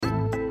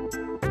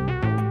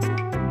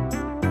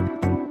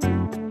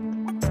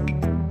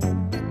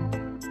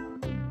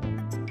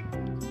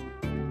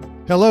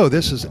Hello,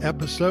 this is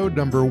episode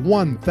number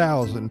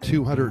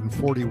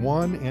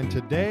 1241, and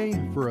today,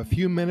 for a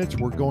few minutes,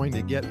 we're going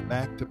to get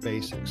back to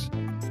basics.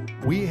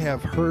 We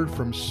have heard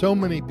from so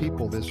many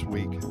people this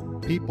week,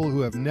 people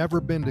who have never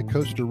been to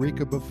Costa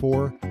Rica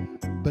before,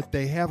 but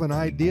they have an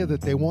idea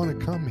that they want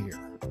to come here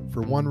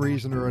for one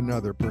reason or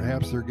another.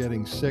 Perhaps they're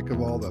getting sick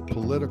of all the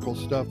political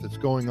stuff that's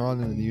going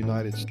on in the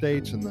United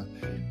States and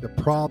the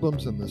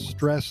problems and the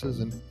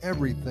stresses and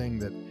everything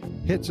that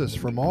hits us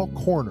from all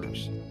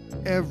corners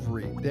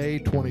every day,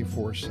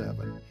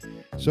 24/7.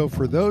 So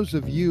for those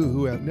of you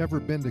who have never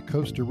been to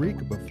Costa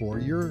Rica before,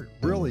 you're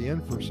really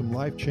in for some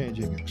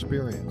life-changing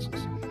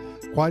experiences.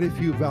 Quite a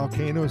few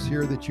volcanoes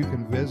here that you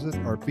can visit.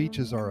 Our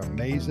beaches are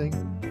amazing.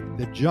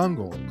 The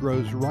jungle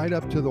grows right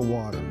up to the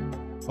water.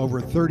 Over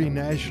 30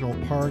 national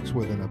parks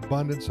with an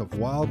abundance of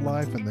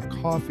wildlife, and the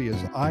coffee is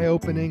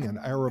eye-opening and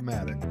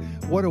aromatic.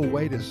 What a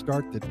way to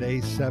start the day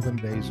 7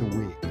 days a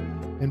week.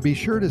 And be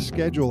sure to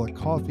schedule a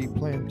coffee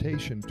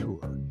plantation tour.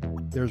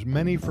 There's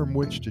many from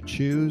which to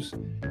choose,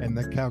 and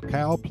the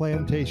cacao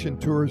plantation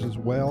tours as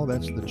well.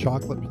 That's the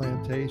chocolate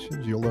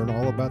plantations. You'll learn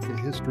all about the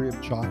history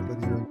of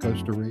chocolate here in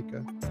Costa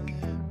Rica.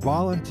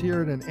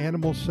 Volunteer at an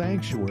animal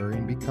sanctuary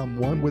and become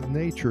one with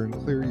nature and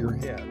clear your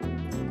head.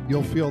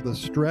 You'll feel the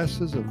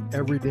stresses of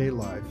everyday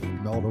life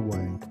melt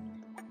away.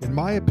 In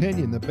my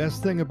opinion, the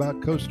best thing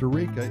about Costa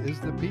Rica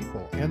is the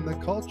people and the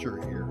culture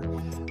here.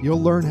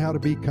 You'll learn how to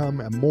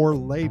become a more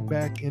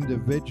laid-back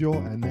individual,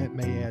 and that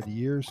may add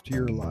years to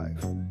your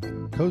life.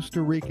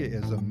 Costa Rica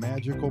is a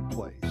magical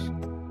place,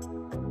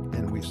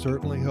 and we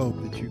certainly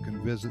hope that you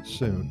can visit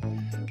soon.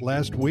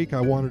 Last week, I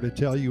wanted to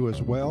tell you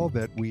as well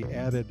that we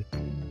added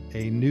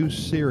a new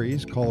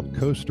series called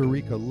Costa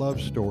Rica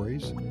Love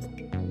Stories.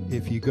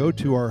 If you go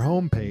to our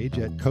homepage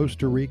at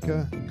Costa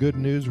Rica Good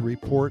News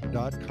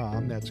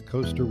Report.com, that's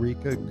Costa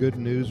Rica Good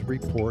News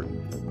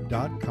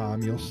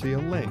Report.com, you'll see a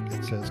link.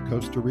 It says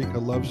Costa Rica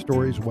Love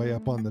Stories way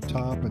up on the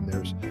top, and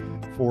there's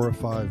 4 or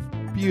 5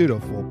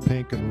 beautiful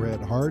pink and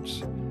red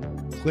hearts.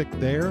 Click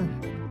there,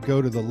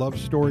 go to the love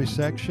story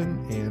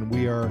section, and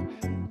we are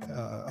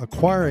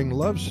acquiring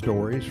love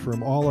stories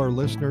from all our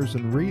listeners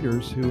and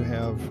readers who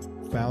have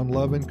found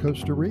love in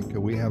Costa Rica.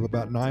 We have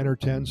about 9 or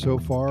 10 so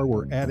far.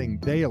 We're adding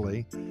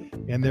daily,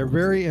 and they're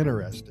very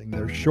interesting.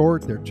 They're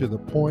short, they're to the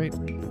point,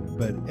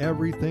 but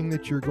everything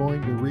that you're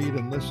going to read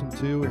and listen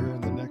to here in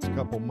the next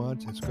couple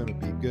months, it's going to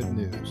be good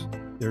news.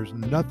 There's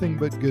nothing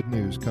but good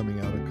news coming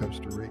out of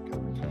Costa Rica.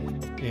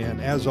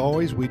 And as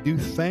always, we do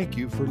thank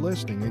you for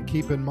listening, and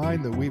keep in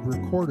mind that we've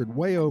recorded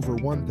way over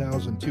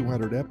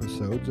 1,200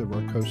 episodes of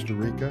our Costa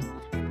Rica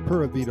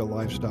Pura Vida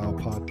Lifestyle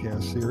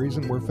podcast series,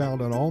 and we're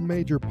found on all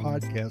major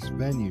podcast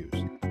venues,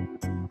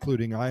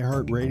 including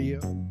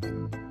iHeartRadio,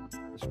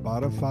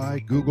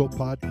 Spotify, Google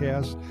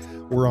Podcasts.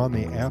 We're on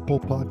the Apple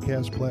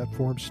Podcast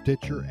platform,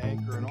 Stitcher,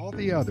 Anchor, and all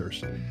the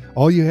others.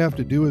 All you have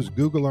to do is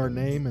Google our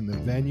name and the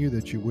venue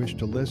that you wish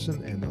to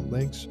listen, and the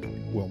links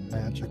will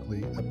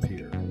magically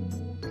appear.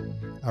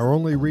 Our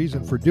only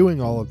reason for doing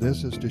all of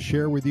this is to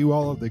share with you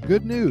all of the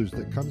good news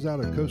that comes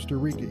out of Costa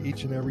Rica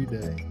each and every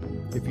day.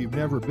 If you've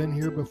never been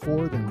here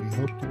before, then we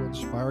hope to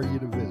inspire you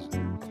to visit.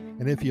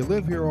 And if you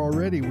live here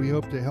already, we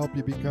hope to help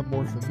you become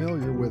more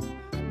familiar with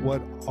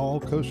what all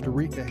Costa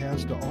Rica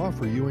has to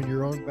offer you in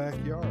your own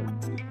backyard.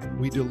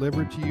 We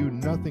deliver to you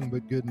nothing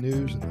but good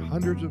news and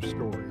hundreds of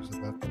stories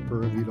about the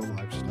Pura Vida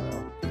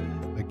lifestyle.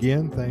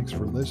 Again, thanks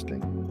for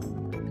listening.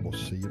 We'll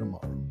see you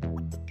tomorrow.